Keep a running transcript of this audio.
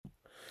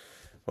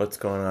What's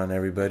going on,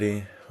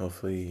 everybody?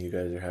 Hopefully, you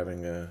guys are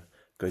having a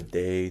good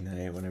day,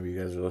 night, whenever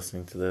you guys are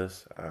listening to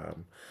this.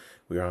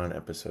 We are on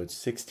episode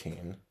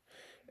 16,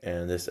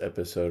 and this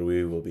episode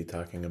we will be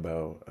talking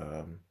about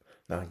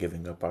not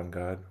giving up on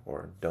God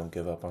or don't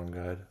give up on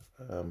God.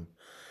 Um,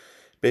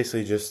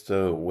 Basically, just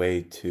a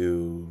way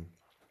to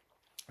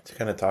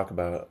kind of talk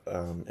about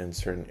in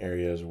certain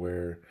areas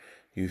where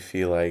you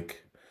feel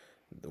like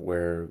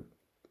where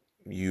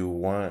you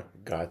want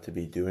God to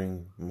be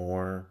doing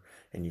more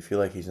and you feel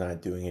like he's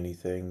not doing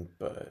anything,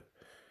 but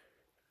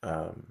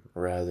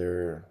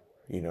rather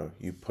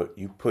you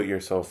put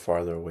yourself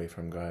farther away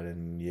from God,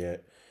 and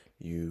yet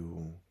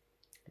you,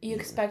 You you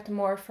expect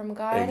more from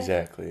God?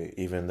 exactly,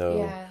 even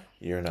though Yeah.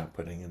 you're not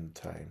putting in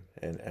the time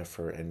and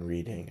effort and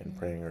reading and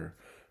praying or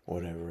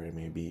whatever it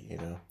may be.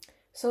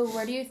 So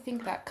where do you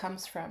think that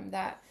comes from?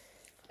 That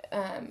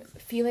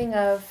feeling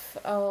of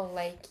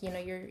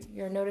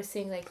you're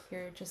noticing like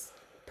you're just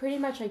pretty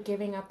much like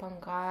giving up on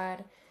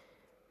God,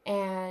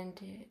 and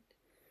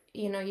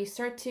you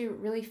start to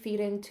really feed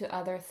into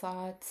other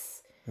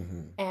thoughts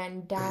Hmm.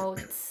 and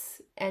doubts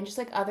and just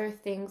like other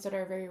things that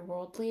are very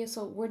worldly.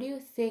 So where do you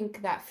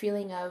think that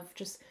feeling of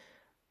just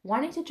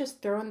wanting to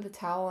just throw in the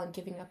towel and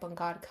giving up on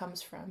God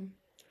comes from?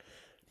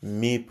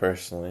 Me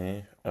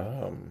personally,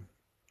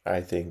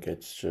 I think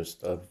it's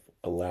just a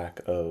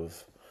lack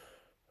of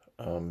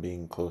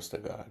being close to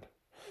God.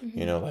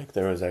 Mm-hmm. Like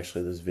there was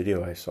actually this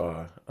video I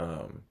saw,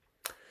 I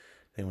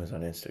think it was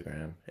on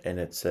Instagram, and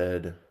it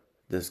said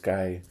this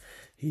guy,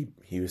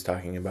 he was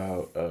talking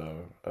about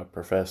a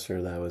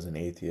professor that was an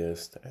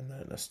atheist and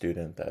then a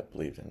student that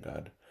believed in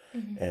God.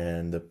 Mm-hmm.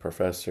 And the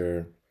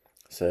professor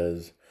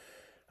says,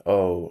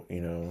 "Oh,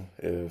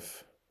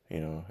 if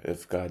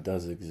God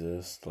does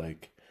exist,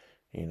 like,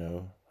 you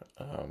know,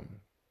 um,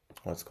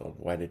 what's it called?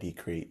 Why did he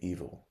create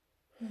evil?"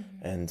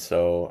 Mm-hmm. And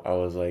so I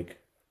was like,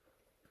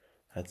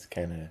 that's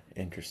kind of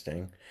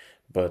interesting.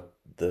 But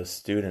the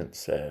student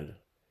said,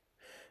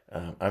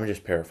 I'm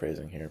just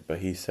paraphrasing here, but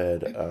he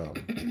said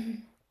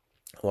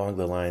along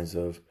the lines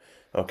of,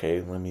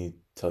 okay, let me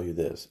tell you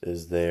this.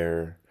 Is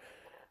there,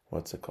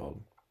 what's it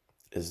called?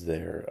 Is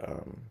there,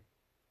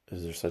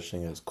 is there such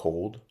thing as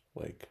cold?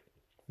 Like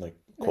The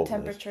coldness?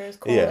 temperature is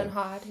cold Yeah, and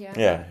hot, yeah.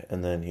 yeah.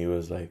 And then he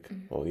was like,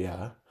 Mm. well,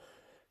 yeah.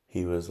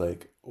 He was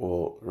like,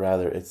 well,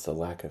 rather it's the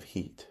lack of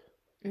heat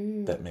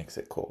Mm. that makes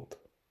it cold.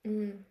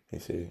 Mm. You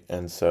see?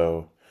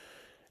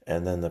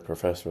 And then the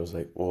professor was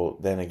like, well,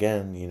 then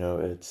again,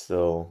 it's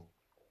still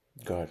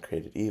God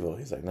created evil.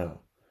 He's like, no,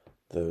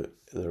 the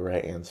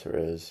right answer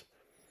is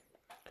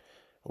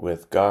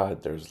with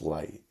God there's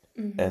light.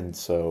 Mm-hmm. And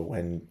so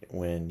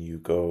when you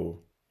go,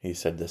 he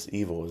said this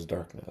evil is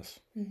darkness.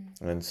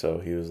 Mm-hmm. And so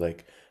he was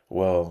like,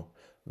 well,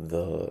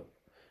 the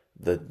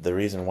the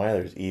reason why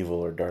there's evil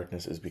or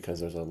darkness is because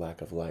there's a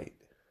lack of light.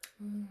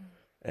 Mm.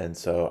 And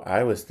so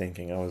I was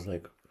thinking, I was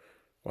like,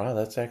 wow,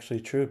 that's actually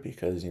true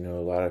because a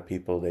lot of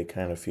people, they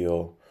kind of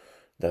feel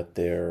that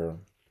they're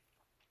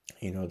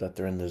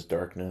in this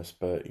darkness,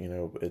 but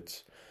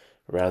it's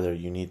rather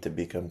you need to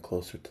become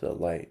closer to the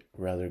light,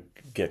 rather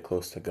get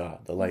close to God.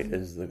 The light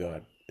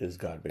Mm-hmm. is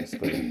God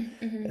basically.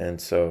 Mm-hmm. And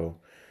so,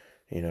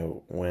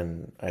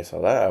 when I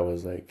saw that, I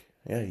was like,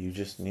 yeah, you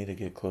just need to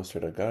get closer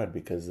to God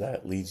because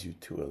that leads you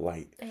to a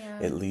light. Yeah.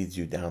 It leads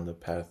you down the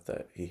path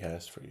that he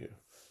has for you,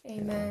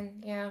 you know.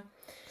 Amen. Yeah.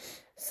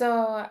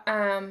 So,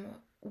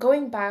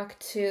 going back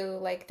to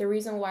like the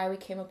reason why we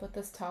came up with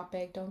this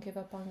topic, don't give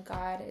up on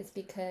God, is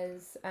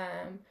because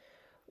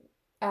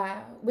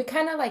we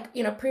kind of like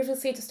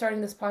previously to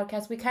starting this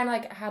podcast, we kind of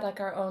like had like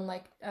our own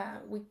like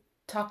we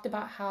talked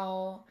about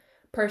how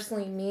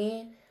personally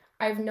me,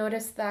 I've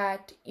noticed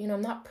that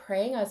I'm not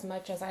praying as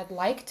much as I'd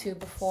like to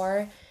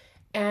before,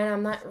 and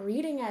I'm not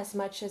reading as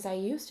much as I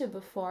used to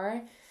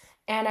before.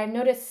 And I've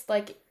noticed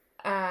like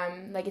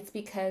it's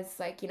because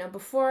like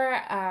before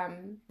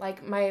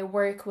like my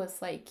work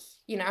was like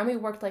I only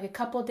worked like a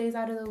couple days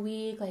out of the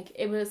week, like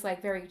it was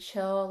like very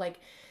chill, like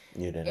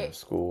You didn't have it I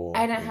school.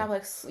 didn't You have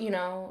like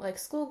like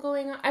school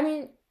going on. I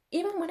mean,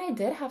 even when I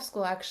did have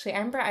school, actually I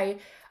remember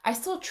I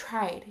still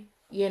tried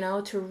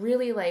to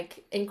really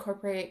like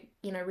incorporate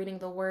reading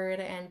the word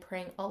and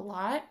praying a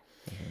lot.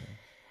 Mhm.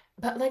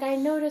 But like I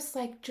noticed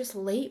like just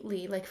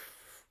lately, like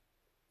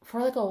for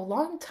like a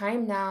long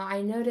time now,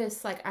 I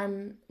noticed like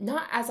I'm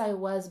not as I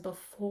was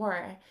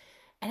before.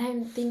 And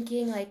I'm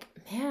thinking like,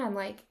 man,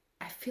 like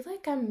I feel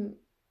like I'm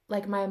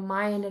like my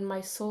mind and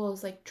my soul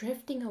is like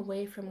drifting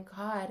away from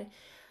God.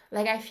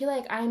 Like I feel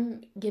like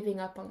I'm giving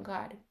up on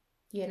God,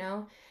 you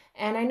know?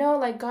 And I know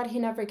like God, he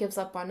never gives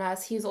up on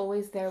us. He's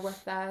always there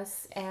with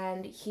us,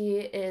 and he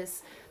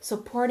is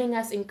supporting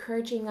us,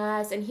 encouraging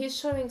us, and he's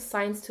showing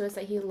signs to us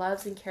that he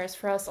loves and cares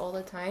for us all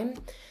the time.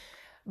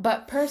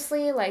 But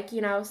personally, like,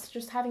 I was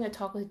just having a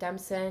talk with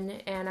Dempson,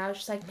 and I was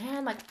just like,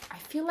 man, like, I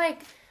feel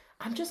like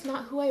I'm just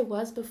not who I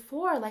was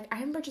before. Like, I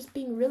remember just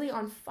being really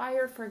on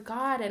fire for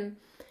God. And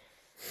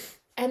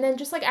then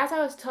just like as I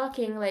was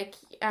talking, like,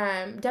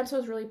 Dempson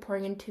was really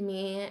pouring into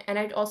me. And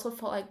I also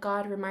felt like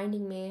God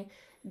reminding me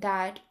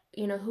that,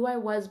 who I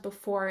was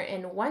before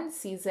in one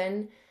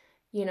season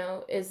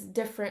is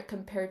different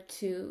compared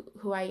to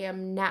who I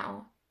am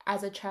now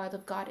as a child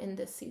of God in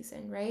this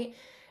season, right?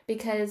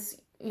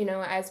 Because,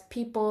 as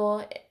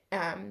people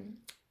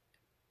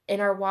in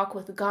our walk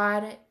with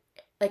God,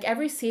 like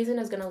every season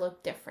is going to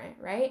look different,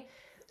 right?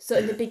 So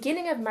in the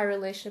beginning of my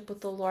relationship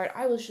with the Lord,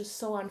 I was just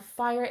so on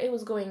fire. It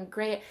was going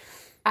great.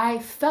 I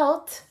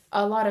felt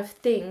a lot of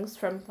things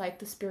from like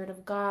the Spirit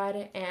of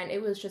God, and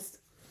it was just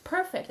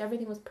perfect.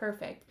 Everything was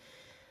perfect.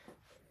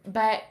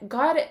 But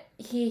God,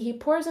 he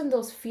pours in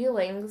those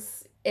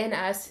feelings in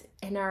us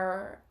in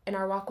our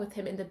walk with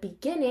him in the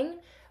beginning,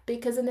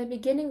 because in the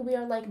beginning we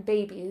are like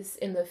babies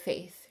in the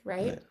faith,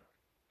 right? Yeah.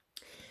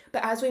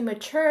 But as we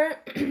mature,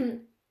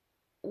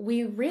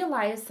 we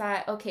realize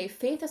that, okay,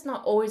 faith is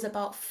not always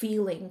about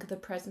feeling the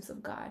presence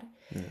of God.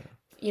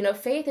 Yeah.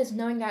 Faith is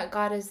knowing that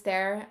God is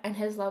there and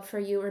his love for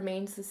you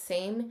remains the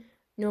same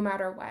no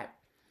matter what.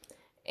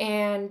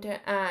 And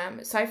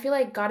so I feel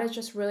like God is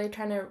just really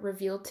trying to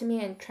reveal to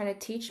me and trying to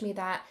teach me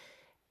that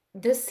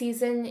this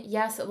season,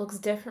 yes, it looks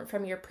different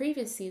from your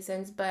previous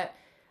seasons, but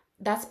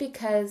that's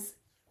because,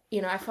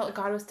 I felt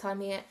God was telling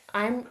me,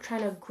 I'm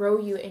trying to grow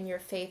you in your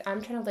faith.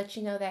 I'm trying to let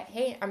you know that,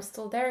 hey, I'm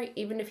still there,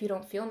 even if you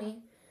don't feel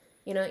me.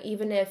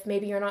 Even if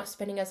maybe you're not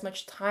spending as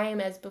much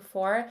time as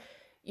before,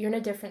 you're in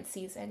a different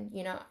season.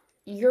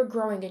 You're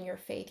growing in your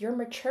faith. You're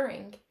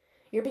maturing.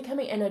 You're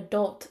becoming an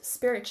adult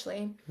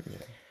spiritually. Yeah.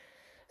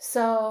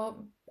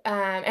 So,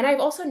 and I've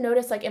also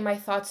noticed like in my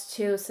thoughts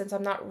too, since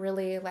I'm not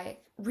really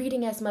like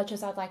reading as much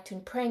as I'd like to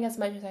and praying as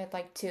much as I'd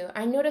like to,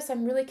 I notice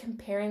I'm really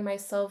comparing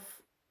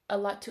myself a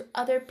lot to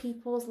other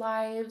people's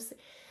lives.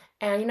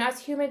 And, as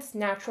humans, it's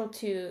natural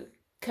to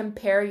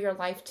compare your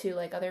life to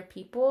like other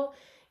people,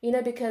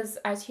 because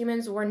as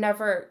humans, we're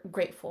never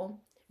grateful.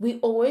 We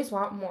always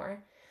want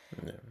more.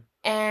 Yeah.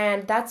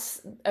 And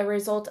that's a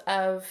result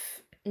of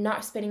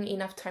not spending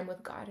enough time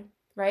with God,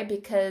 right?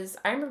 Because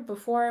I remember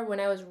before when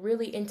I was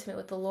really intimate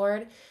with the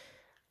Lord,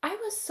 I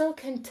was so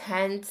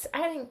content.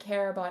 I didn't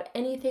care about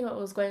anything what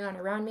was going on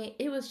around me.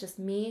 It was just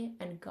me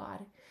and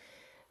God.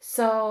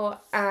 So,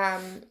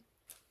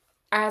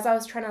 as I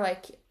was trying to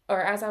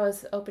as I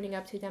was opening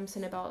up to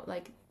Dempson about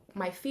like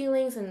my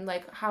feelings and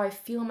like how I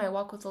feel in my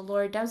walk with the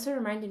Lord, Dempson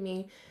reminded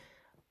me,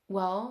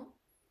 well,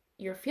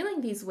 you're feeling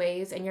these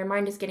ways and your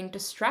mind is getting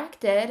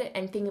distracted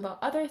and thinking about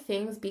other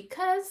things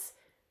because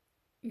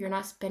you're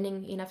not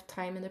spending enough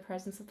time in the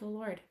presence of the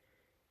Lord.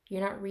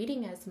 You're not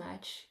reading as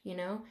much,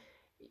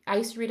 I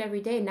used to read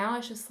every day. Now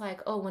it's just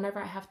like, oh, whenever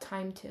I have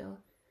time to.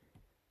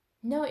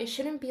 No, it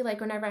shouldn't be like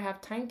whenever I have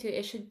time to.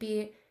 It should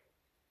be,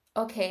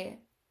 okay,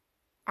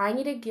 I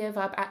need to give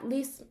up at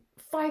least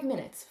 5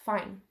 minutes,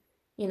 fine,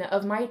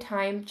 of my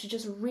time to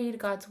just read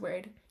God's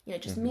word,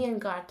 just me and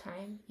God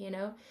time,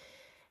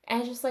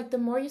 And just like the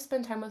more you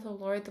spend time with the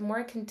Lord, the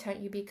more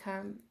content you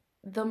become,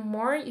 the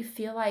more you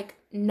feel like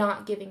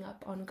not giving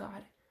up on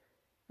God,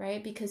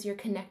 right? Because you're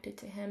connected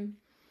to him.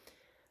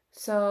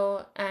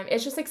 So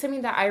it's just like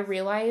something that I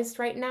realized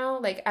right now,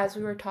 like as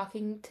we were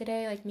talking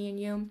today, like me and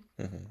you,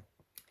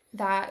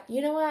 that,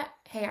 you know what?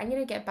 Hey, I need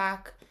to get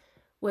back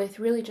with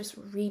really just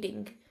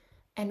reading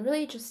and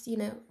really just,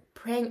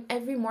 praying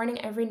every morning,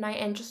 every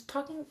night, and just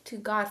talking to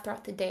God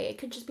throughout the day. It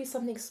could just be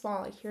something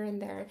small, like here and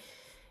there,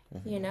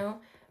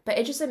 But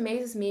it just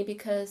amazes me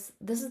because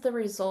this is the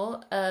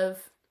result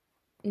of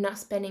not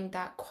spending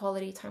that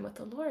quality time with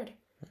the Lord.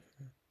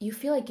 You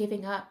feel like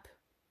giving up.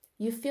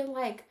 You feel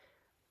like,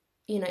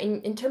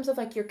 in terms of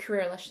like your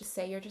career, let's just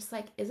say, you're just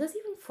like, is this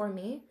even for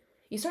me?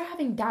 You start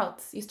having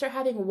doubts. You start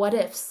having what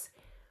ifs.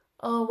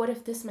 Oh, what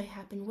if this might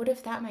happen? What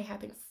if that might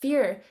happen?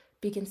 Fear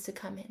begins to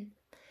come in.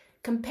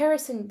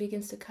 Comparison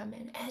begins to come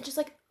in. And just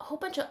like a whole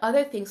bunch of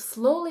other things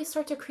slowly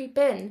start to creep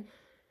in.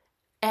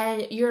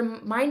 And your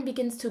mind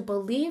begins to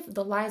believe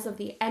the lies of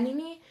the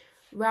enemy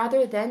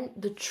rather than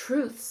the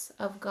truths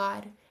of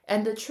God.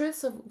 And the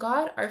truths of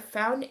God are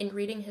found in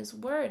reading his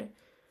word.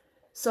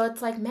 So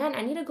it's like, man,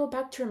 I need to go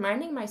back to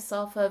reminding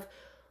myself of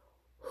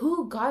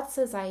who God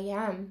says I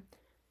am.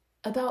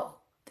 About,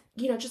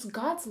 just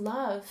God's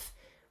love,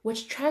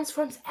 which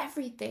transforms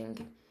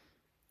everything.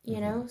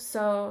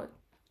 So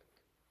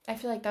I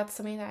feel like that's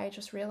something that I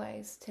just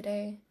realized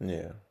today.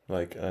 Yeah,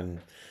 like, and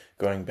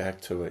going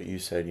back to what you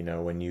said,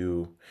 when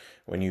you,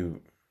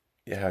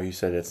 how you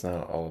said it's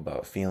not all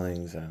about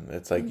feelings, and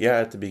it's like, yeah,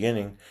 at the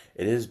beginning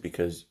it is,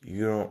 because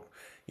you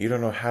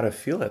don't know how to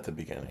feel at the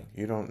beginning.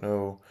 You don't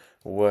know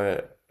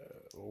what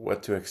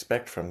to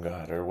expect from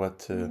God, or what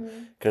to,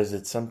 because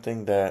it's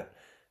something that,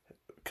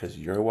 because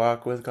your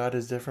walk with God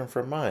is different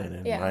from mine,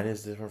 and mine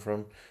is different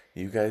from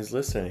you guys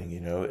listening.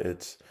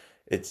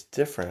 It's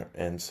different,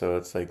 and so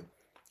it's like,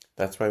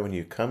 that's why when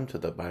you come to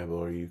the Bible,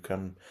 or you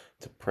come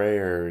to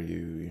prayer,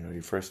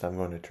 your first time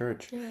going to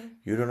church,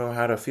 you don't know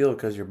how to feel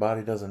because your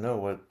body doesn't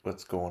know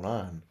what's going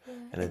on,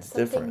 and it's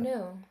different.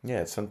 New.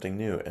 Yeah, it's something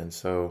new, and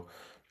so,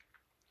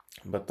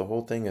 but the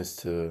whole thing is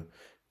to,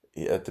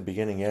 at the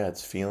beginning,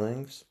 it's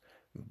feelings,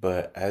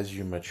 but as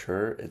you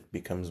mature, it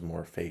becomes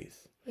more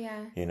faith.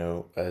 Yeah.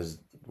 As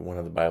one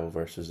of the Bible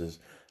verses is,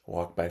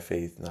 walk by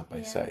faith, not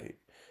by sight.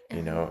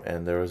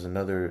 And there was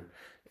another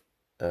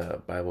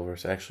Bible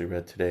verse I actually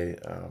read today.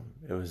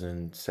 It was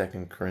in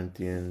 2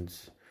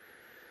 Corinthians.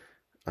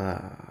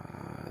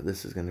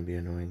 This is going to be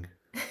annoying.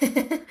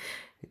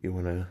 You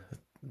want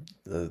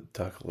to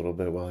talk a little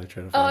bit while I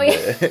try to find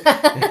it?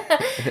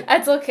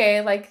 That's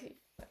okay. Like,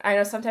 I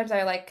know sometimes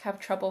I like have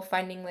trouble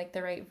finding like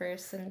the right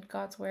verse in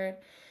God's word.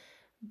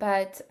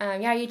 But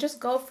yeah, you just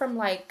go from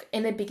like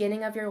in the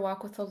beginning of your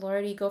walk with the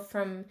Lord, you go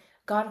from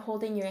God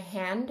holding your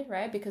hand,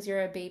 right? Because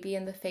you're a baby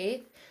in the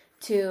faith,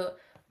 to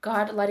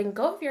God letting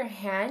go of your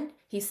hand.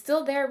 He's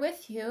still there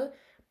with you,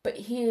 but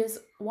he is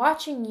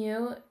watching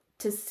you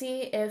to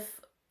see if,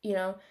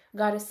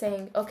 God is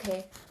saying,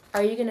 okay,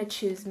 are you going to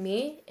choose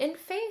me in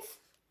faith?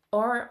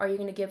 Or are you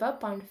going to give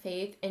up on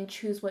faith and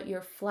choose what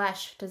your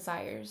flesh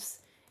desires?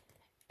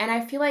 And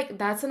I feel like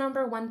that's the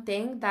number one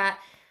thing that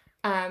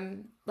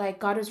like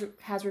God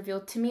has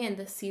revealed to me in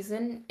this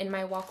season in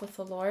my walk with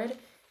the Lord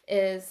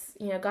is,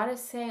 God is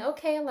saying,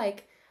 okay,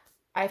 like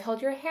I've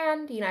held your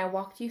hand, I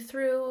walked you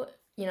through,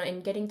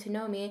 in getting to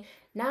know me.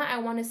 Now I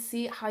want to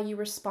see how you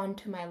respond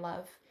to my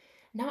love.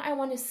 Now I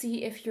want to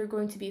see if you're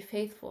going to be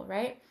faithful,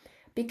 right?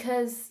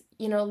 Because,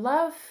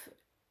 love,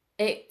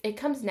 it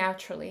comes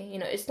naturally,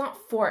 it's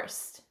not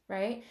forced,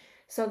 right?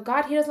 So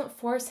God, he doesn't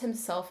force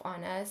himself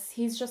on us.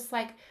 He's just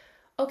like,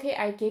 okay,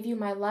 I gave you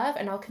my love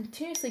and I'll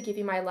continuously give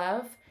you my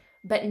love.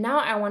 But now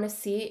I want to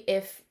see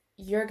if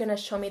you're going to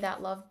show me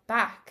that love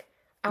back.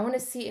 I want to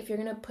see if you're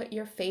going to put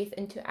your faith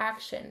into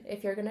action,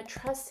 if you're going to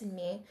trust in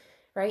me,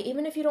 right?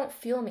 Even if you don't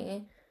feel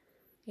me,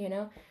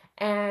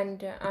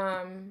 And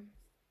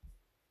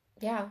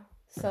yeah,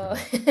 so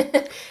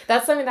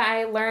that's something that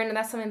I learned, and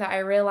that's something that I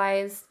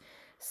realized.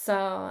 So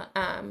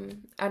I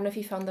don't know if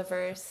you found the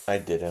verse. I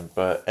didn't,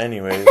 but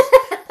anyways,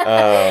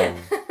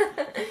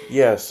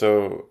 yeah.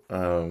 So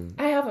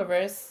I have a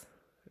verse.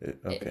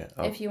 Okay.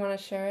 If you want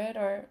to share it,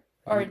 or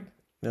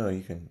no,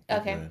 you can.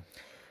 Okay.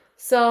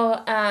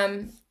 So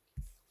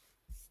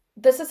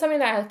this is something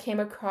that I came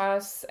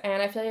across,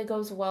 and I feel like it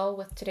goes well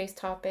with today's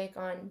topic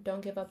on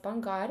don't give up on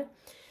God.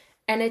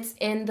 And it's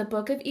in the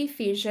book of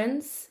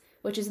Ephesians,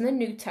 which is in the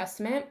New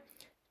Testament,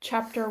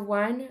 chapter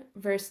 1,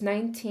 verse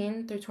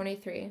 19 through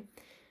 23.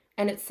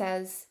 And it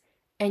says,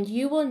 "And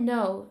you will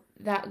know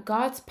that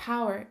God's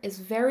power is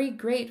very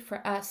great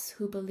for us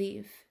who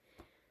believe.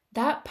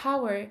 That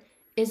power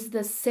is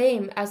the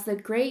same as the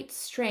great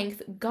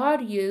strength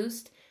God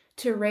used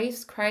to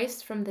raise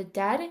Christ from the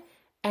dead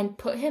and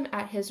put him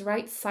at his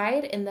right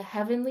side in the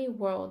heavenly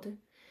world.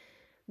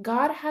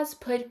 God has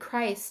put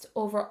Christ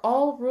over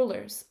all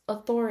rulers,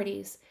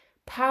 authorities,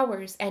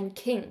 powers, and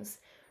kings,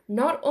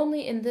 not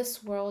only in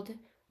this world,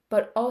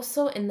 but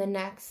also in the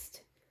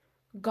next.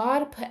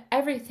 God put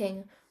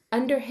everything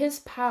under his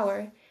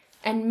power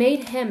and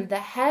made him the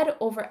head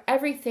over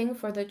everything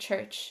for the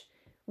church,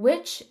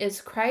 which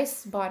is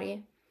Christ's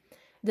body.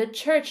 The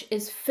church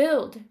is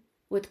filled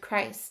with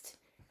Christ,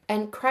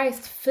 and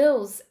Christ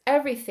fills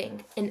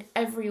everything in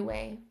every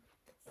way."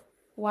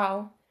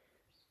 Wow.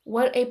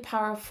 What a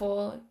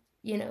powerful,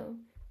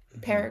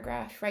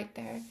 paragraph right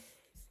there.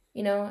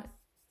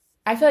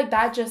 I feel like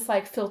that just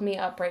filled me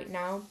up right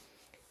now.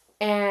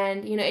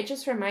 And, it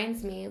just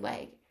reminds me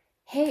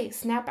hey,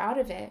 snap out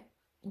of it.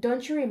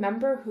 Don't you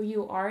remember who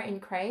you are in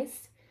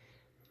Christ?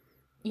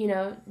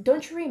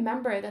 Don't you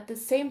remember that the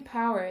same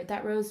power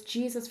that rose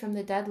Jesus from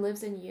the dead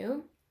lives in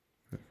you?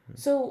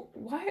 So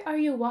why are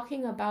you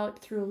walking about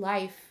through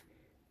life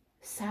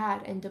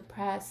sad and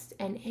depressed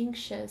and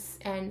anxious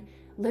and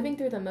living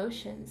through the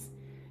motions?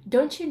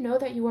 Don't you know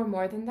that you are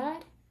more than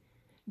that?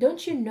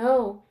 Don't you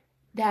know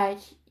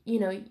that,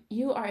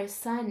 you are a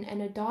son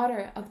and a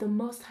daughter of the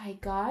Most High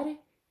God?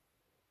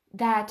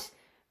 That,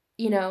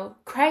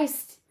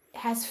 Christ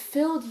has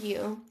filled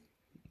you,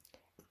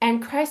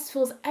 and Christ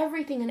fills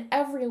everything in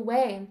every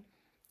way,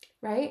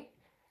 right?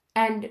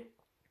 And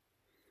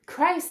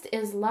Christ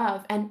is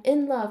love, and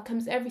in love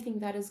comes everything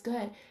that is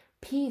good.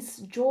 Peace,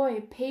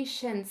 joy,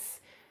 patience,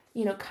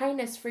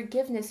 kindness,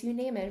 forgiveness, you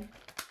name it.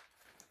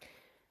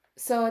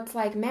 So it's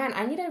man,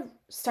 I need to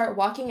start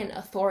walking in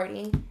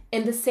authority,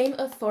 in the same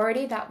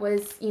authority that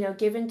was,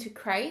 given to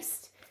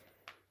Christ.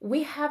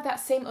 We have that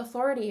same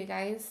authority, you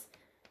guys.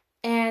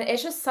 And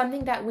it's just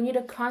something that we need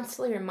to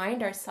constantly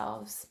remind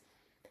ourselves.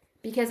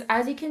 Because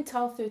as you can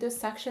tell through this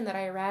section that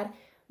I read,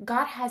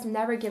 God has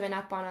never given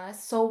up on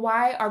us. So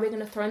why are we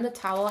going to throw in the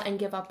towel and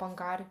give up on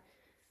God?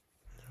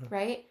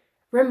 Right?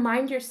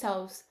 Remind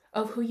yourselves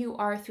of who you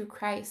are through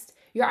Christ.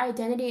 Your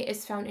identity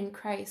is found in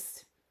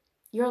Christ.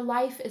 Your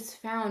life is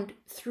found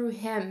through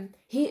him.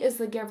 He is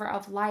the giver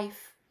of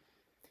life.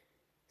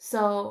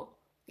 So,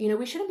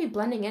 we shouldn't be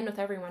blending in with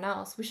everyone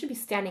else. We should be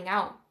standing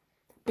out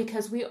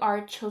because we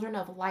are children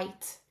of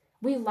light.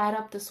 We light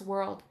up this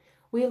world.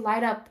 We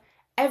light up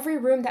every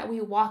room that we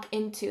walk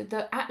into.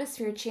 The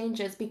atmosphere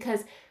changes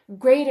because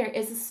greater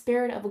is the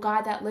Spirit of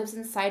God that lives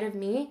inside of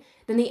me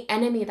than the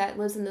enemy that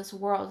lives in this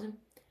world.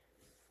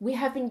 We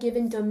have been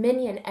given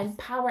dominion and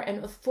power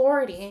and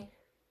authority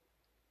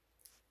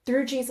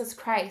through Jesus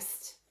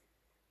Christ.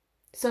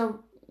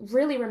 So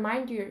really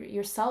remind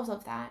yourselves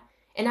of that.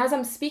 And as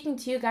I'm speaking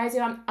to you guys,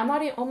 I'm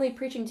not only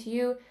preaching to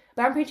you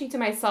But I'm preaching to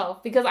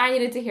myself because I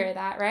needed to hear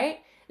that, right?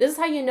 This is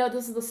how you know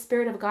this is the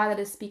Spirit of God that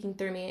is speaking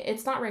through me.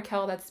 It's not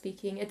Raquel that's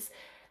speaking, it's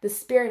the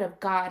Spirit of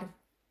God.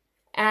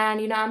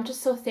 And, I'm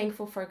just so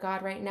thankful for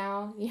God right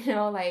now.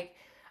 Like,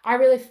 I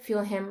really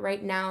feel Him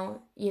right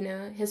now,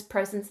 His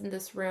presence in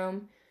this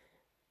room.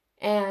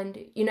 And,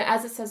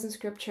 as it says in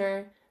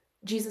Scripture,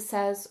 Jesus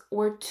says,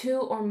 where two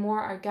or more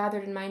are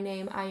gathered in my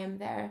name, I am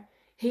there.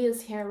 He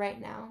is here right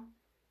now.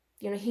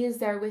 He is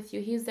there with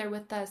you. He is there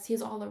with us.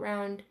 He's all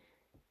around.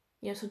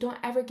 So don't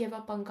ever give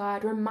up on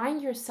God.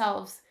 Remind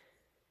yourselves,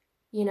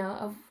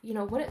 of,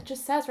 what it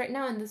just says right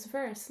now in this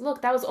verse.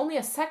 Look, that was only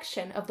a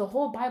section of the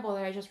whole Bible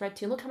that I just read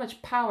to you. Look how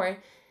much power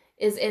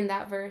is in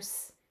that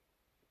verse.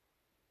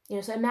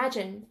 So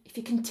imagine if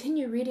you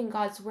continue reading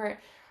God's word,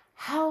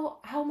 how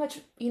much,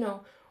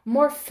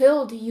 more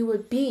filled you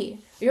would be.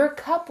 Your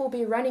cup will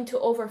be running to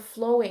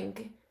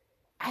overflowing.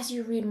 As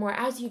you read more,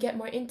 as you get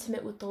more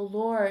intimate with the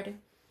Lord,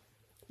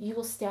 you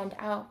will stand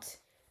out.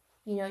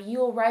 You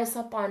will rise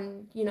up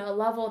on, a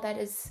level that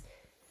is,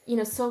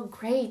 so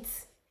great,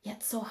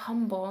 yet so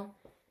humble.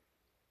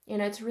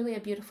 It's really a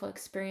beautiful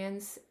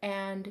experience.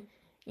 And,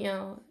 I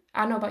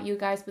don't know about you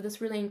guys, but this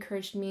really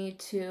encouraged me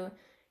to,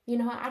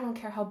 I don't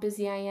care how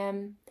busy I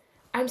am.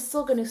 I'm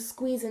still going to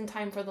squeeze in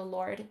time for the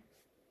Lord,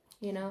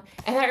 And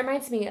that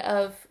reminds me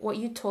of what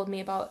you told me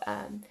about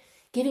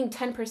giving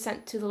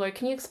 10% to the Lord.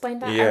 Can you explain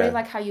that? Yeah. I really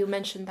like how you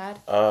mentioned that.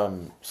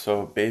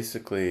 So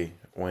basically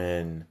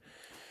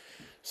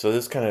so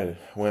this kind of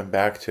went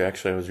back to,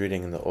 actually I was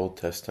reading in the Old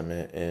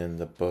Testament in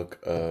the book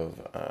of,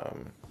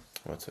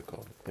 what's it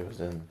called? It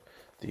was in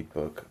the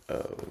book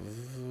of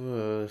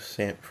 1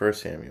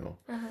 Samuel.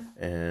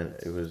 And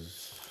it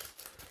was,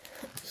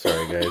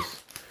 sorry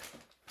guys.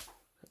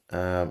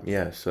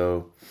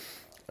 So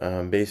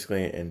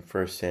basically in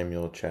 1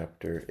 Samuel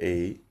chapter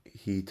 8,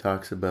 he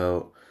talks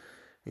about,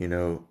 it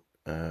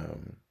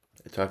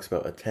talks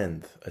about a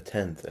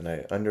tenth, and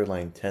I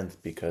underlined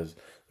tenth because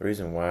the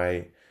reason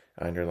why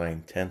I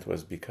underlined tenth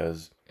was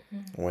because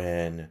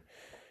on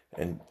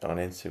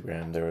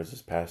Instagram there was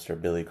this pastor,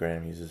 Billy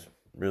Graham. He's this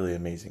really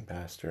amazing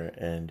pastor,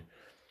 and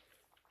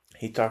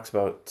he talks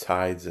about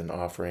tithes and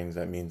offerings.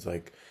 That means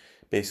like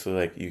basically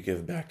like you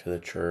give back to the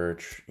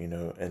church,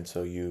 and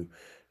so you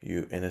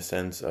in a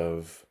sense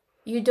of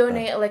you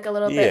donate like a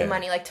little bit of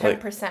money, like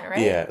 10%, right?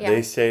 Yeah,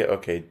 they say,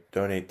 okay,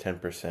 donate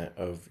 10%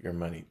 of your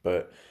money.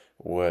 But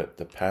what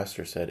the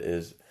pastor said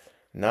is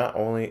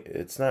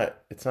it's not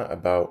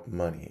about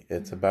money.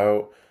 It's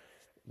about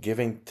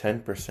giving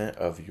 10%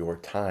 of your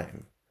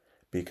time,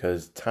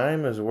 because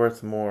time is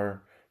worth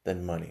more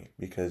than money,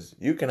 because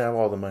you can have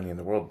all the money in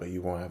the world, but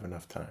you won't have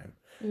enough time.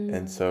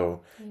 And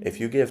so if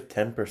you give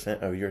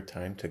 10% of your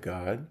time to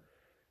God,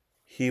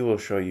 He will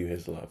show you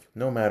His love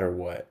no matter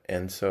what.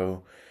 And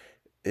so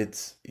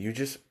you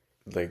just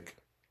like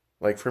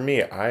for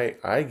me, I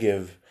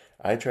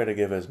try to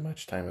give as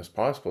much time as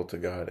possible to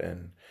God.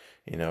 And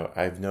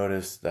I've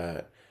noticed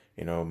that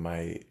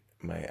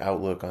my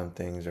outlook on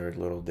things are a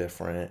little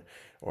different,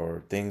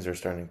 or things are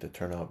starting to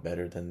turn out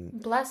better than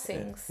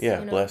blessings.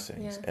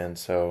 Blessings. Yeah. And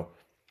so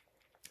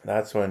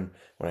that's when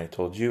I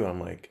told you,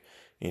 I'm like,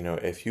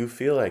 if you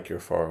feel like you're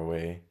far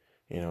away,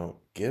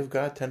 give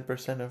God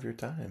 10% of your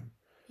time.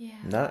 Yeah.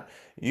 Not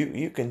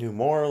you can do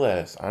more or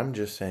less. I'm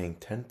just saying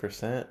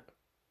 10%.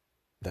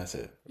 That's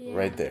it. Yeah.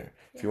 Right there.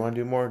 If you want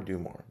to do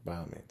more, by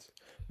all means.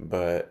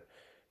 But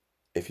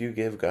if you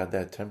give God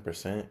that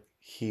 10%,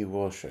 He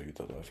will show you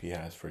the love He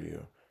has for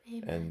you.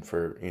 Amen. And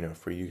for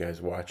for you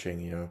guys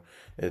watching,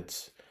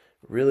 it's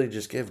really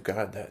just give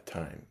God that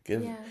time.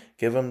 Give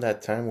Him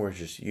that time where it's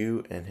just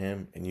you and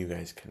Him, and you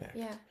guys connect.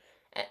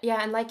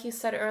 Yeah, and like you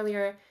said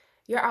earlier,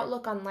 your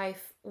outlook on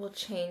life will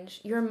change.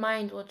 Your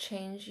mind will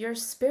change. Your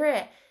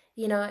spirit,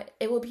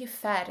 it will be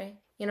fed.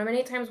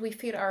 Many times we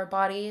feed our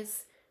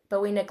bodies,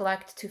 but we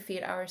neglect to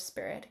feed our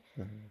spirit.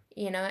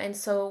 Mm-hmm. And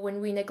so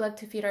when we neglect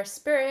to feed our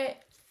spirit,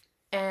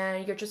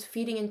 and you're just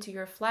feeding into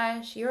your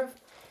flesh,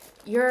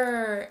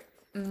 your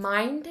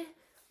mind,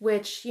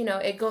 which,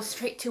 it goes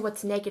straight to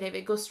what's negative.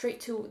 It goes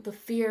straight to the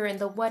fear and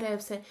the what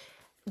ifs, and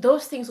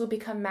those things will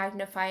become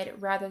magnified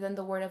rather than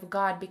the word of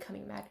God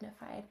becoming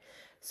magnified.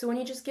 So when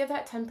you just give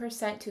that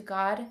 10% to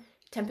God,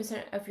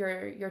 10% of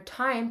your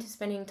time to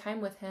spending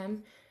time with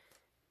Him,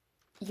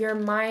 your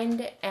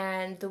mind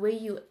and the way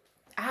you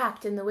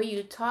act and the way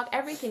you talk,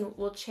 everything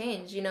will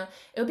change.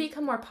 It'll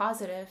become more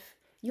positive.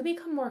 You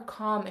become more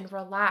calm and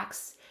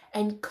relaxed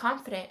and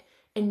confident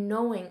in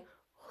knowing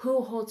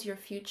who holds your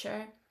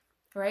future,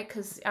 right?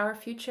 Because our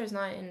future is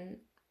not in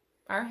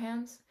our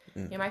hands.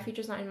 Mm-hmm. My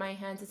future's not in my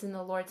hands, it's in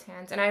the Lord's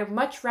hands. And I'd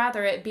much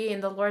rather it be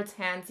in the Lord's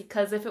hands,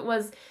 because if it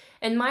was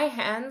in my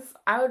hands,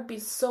 I would be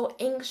so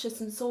anxious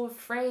and so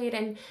afraid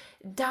and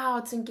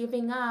doubts and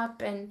giving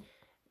up.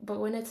 But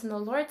when it's in the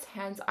Lord's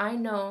hands, I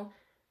know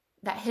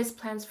that His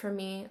plans for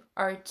me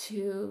are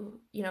to,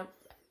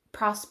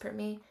 prosper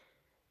me,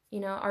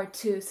 are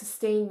to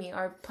sustain me,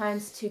 are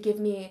plans to give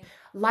me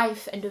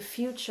life and a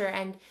future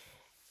and,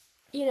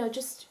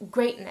 just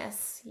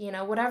greatness.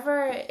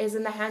 Whatever is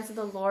in the hands of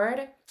the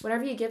Lord,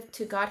 whatever you give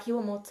to God, He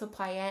will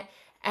multiply it.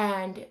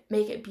 and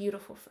make it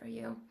beautiful for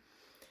you.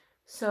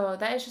 So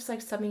that is just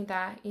like something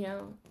that,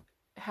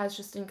 has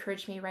just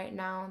encouraged me right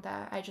now,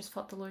 that I just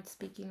felt the Lord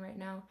speaking right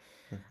now.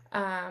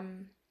 I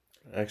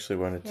actually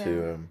wanted Yeah.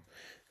 to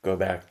go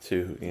back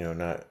to,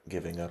 not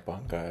giving up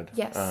on God.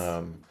 Yes.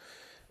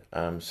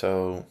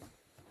 So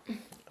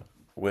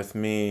with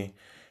me,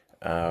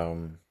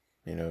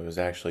 it was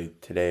actually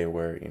today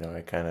where,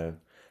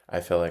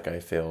 I felt like I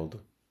failed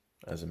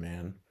as a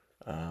man.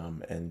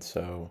 And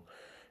so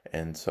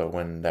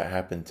when that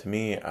happened to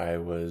me, I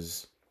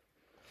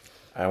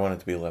wanted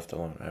to be left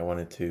alone. I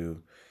wanted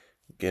to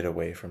get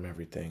away from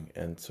everything.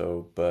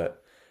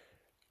 But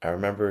I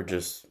remember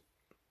just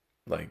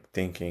like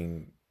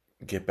thinking,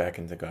 get back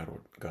into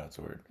God's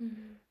word.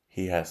 Mm-hmm.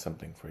 He has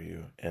something for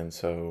you. And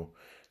so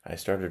I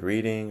started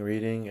reading,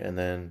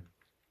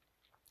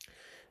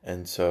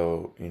 and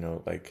so,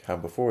 like how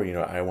before,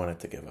 I wanted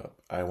to give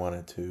up. I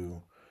wanted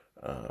to,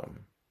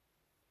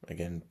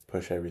 again,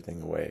 push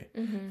everything away.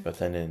 Mm-hmm. But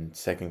then in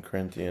 2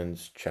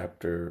 Corinthians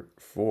chapter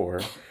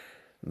 4,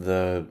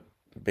 the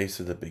base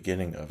of the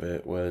beginning of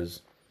it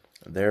was,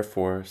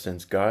 therefore,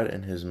 since God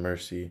in his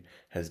mercy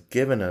has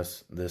given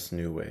us this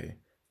new way,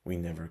 we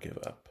never give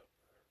up.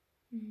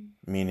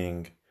 Mm-hmm.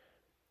 Meaning,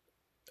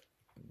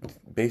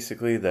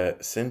 basically,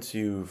 that since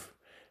you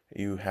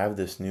have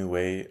this new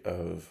way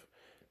of,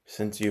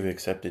 since you've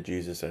accepted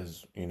Jesus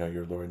as,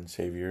 your Lord and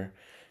Savior,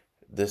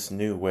 this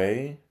new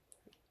way,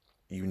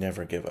 you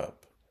never give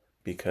up.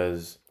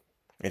 Because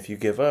if you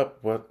give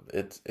up,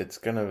 it's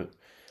gonna,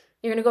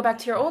 you're gonna go back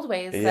to your old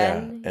ways. yeah.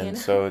 Then And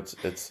so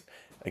it's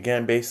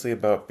again basically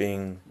about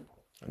being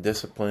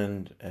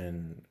disciplined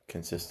and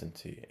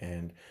consistency.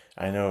 And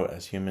I know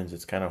as humans,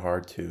 it's kind of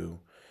hard to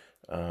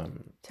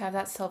have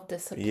that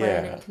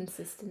self-discipline and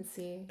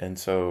consistency. And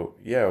so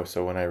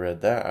when I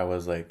read that, I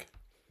was like,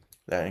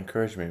 that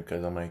encouraged me,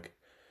 because I'm like,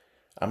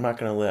 I'm not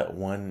gonna let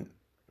one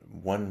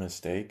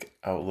mistake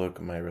outlook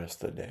my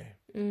rest of the day,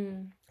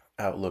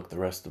 outlook the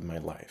rest of my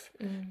life.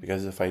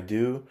 Because if I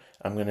do,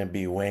 I'm gonna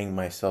be weighing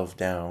myself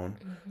down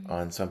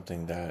on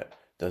something that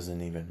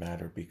doesn't even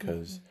matter,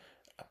 because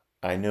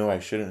I know I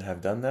shouldn't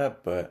have done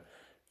that, but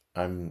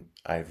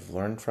I've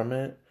learned from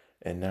it,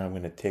 and now I'm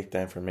gonna take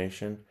that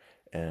information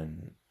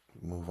and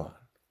move on.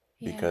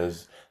 Yeah.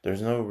 Because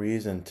there's no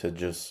reason to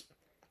just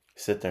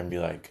sit there and be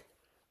like,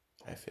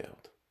 I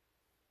failed.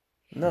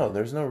 No,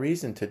 there's no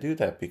reason to do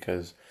that,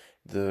 because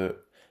the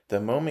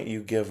moment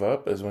you give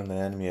up is when the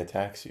enemy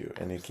attacks you,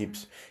 and he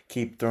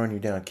keep throwing you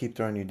down,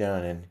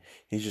 and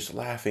he's just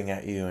laughing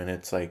at you, and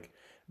it's like,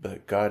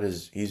 but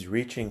he's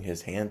reaching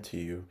his hand to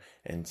you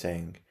and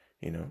saying,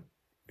 I'm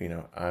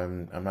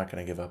not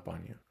gonna give up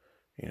on you,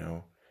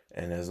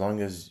 and as long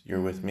as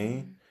you're with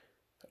me,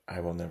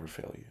 I will never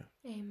fail you.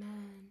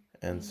 Amen.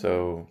 And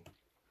so,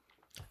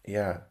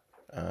 yeah,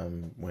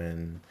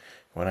 when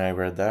I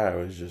read that, I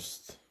was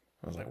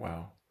like,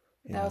 wow.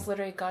 That was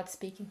literally God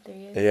speaking through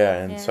you. Yeah,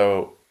 and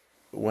so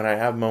when I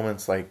have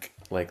moments like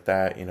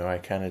that, I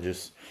kind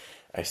of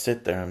I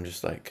sit there, I'm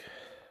just like,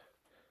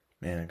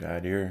 man,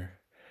 God, you're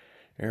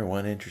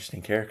one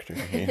interesting character,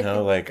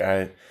 like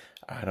I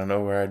don't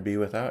know where I'd be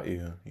without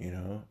you,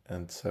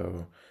 and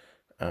so,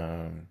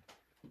 yeah,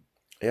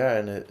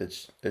 and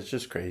it's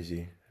just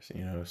crazy,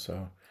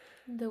 so.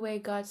 The way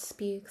God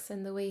speaks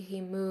and the way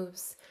he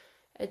moves,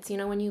 it's,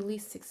 when you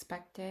least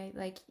expect it,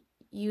 like,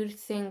 you'd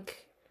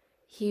think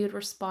he would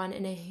respond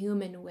in a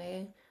human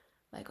way,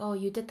 like, oh,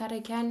 you did that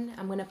again,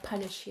 I'm gonna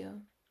punish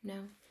you.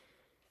 No,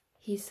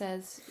 he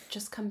says,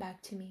 just come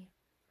back to me.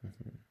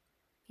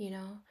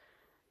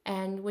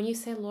 And when you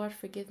say, Lord,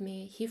 forgive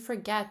me, he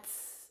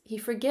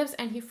forgives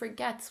and he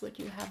forgets what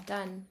you have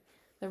done,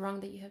 the wrong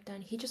that you have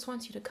done. He just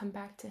wants you to come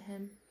back to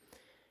him.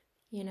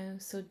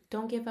 So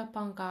don't give up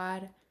on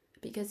God,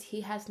 because he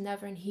has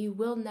never and he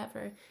will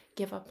never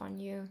give up on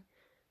you.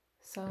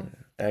 So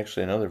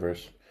actually, another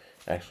verse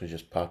actually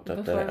just popped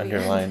up that I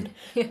underlined.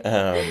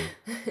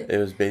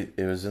 It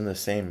was in the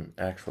same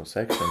actual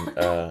section.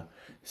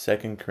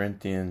 2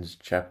 Corinthians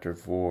chapter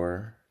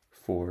 4,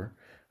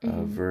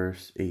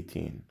 verse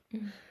 18.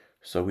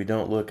 So we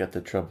don't look at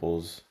the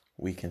troubles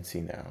we can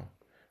see now.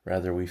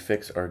 Rather, we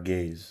fix our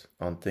gaze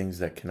on things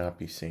that cannot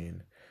be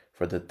seen.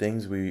 For the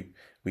things we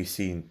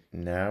see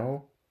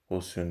now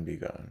will soon be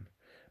gone,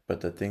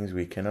 but the things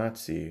we cannot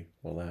see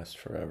will last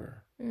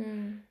forever.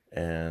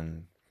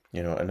 And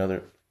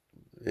another,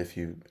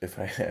 if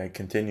I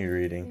continue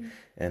reading,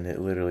 and it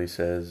literally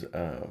says,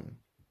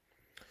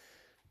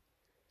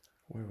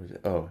 where was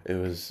it? Oh, it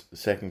was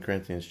 2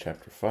 Corinthians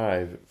chapter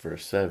 5,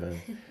 verse 7.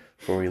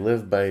 For we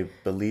live by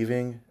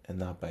believing and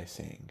not by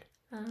seeing.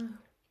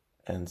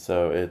 And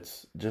so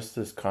it's just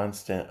this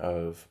constant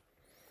of,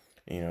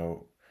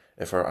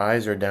 if our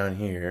eyes are down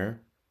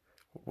here,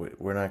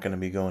 we're not going to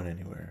be going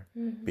anywhere,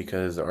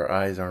 because our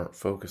eyes aren't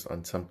focused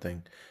on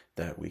something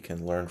that we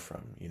can learn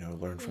from,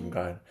 learn from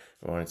God.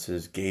 When it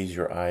says gaze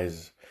your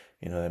eyes,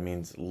 that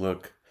means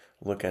look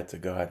at to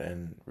God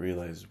and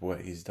realize what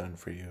he's done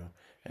for you,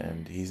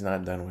 and he's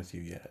not done with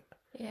you yet.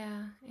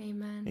 Yeah,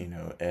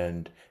 amen.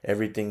 And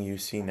everything you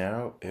see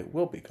now, it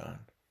will be gone.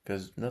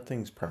 because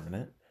nothing's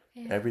permanent.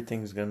 Yeah.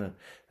 Everything's gonna,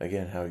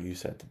 again, how you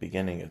said at the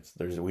beginning,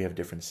 we have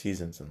different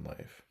seasons in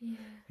life. Yeah.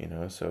 You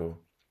know, so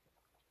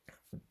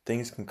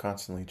things can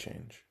constantly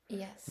change.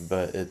 Yes.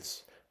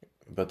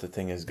 But the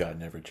thing is, God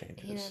never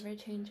changes. He never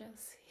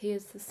changes. He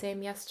is the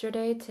same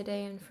yesterday,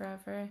 today, and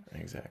forever.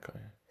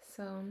 Exactly.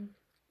 So.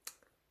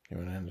 You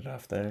want to end it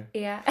off there?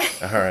 Yeah.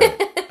 All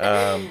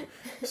right.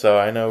 So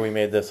I know we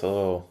made this a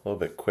little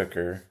bit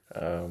quicker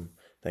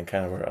than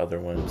kind of our other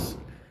ones.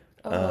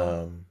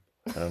 I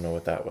don't know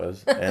what that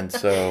was. And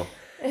so,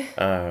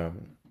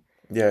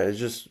 it's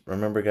just,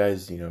 remember,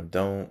 guys,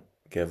 don't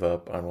give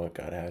up on what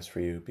God has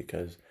for you,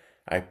 because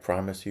I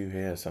promise you He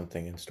has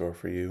something in store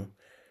for you.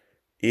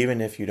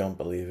 Even if you don't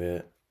believe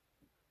it,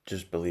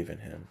 just believe in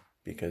Him,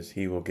 because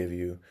He will give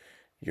you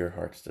your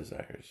heart's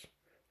desires.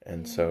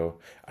 And so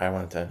I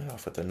wanted to end it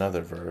off with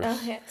another verse.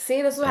 Okay.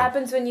 See, this is what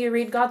happens when you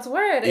read God's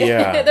word.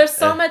 Yeah. There's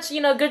so much,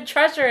 good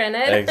treasure in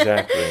it.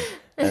 Exactly.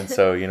 And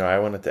so, I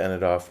wanted to end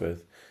it off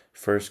with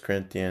 1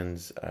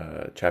 Corinthians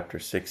chapter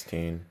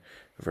 16,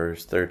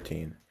 verse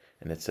 13.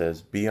 And it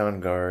says, "Be on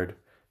guard,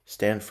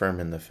 stand firm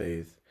in the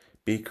faith,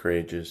 be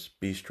courageous,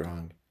 be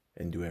strong,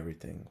 and do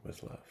everything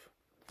with love."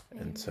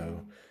 Amen. And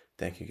so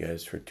thank you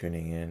guys for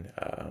tuning in.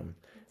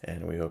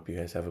 And we hope you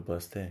guys have a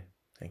blessed day.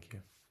 Thank you.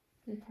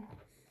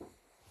 Mm-hmm.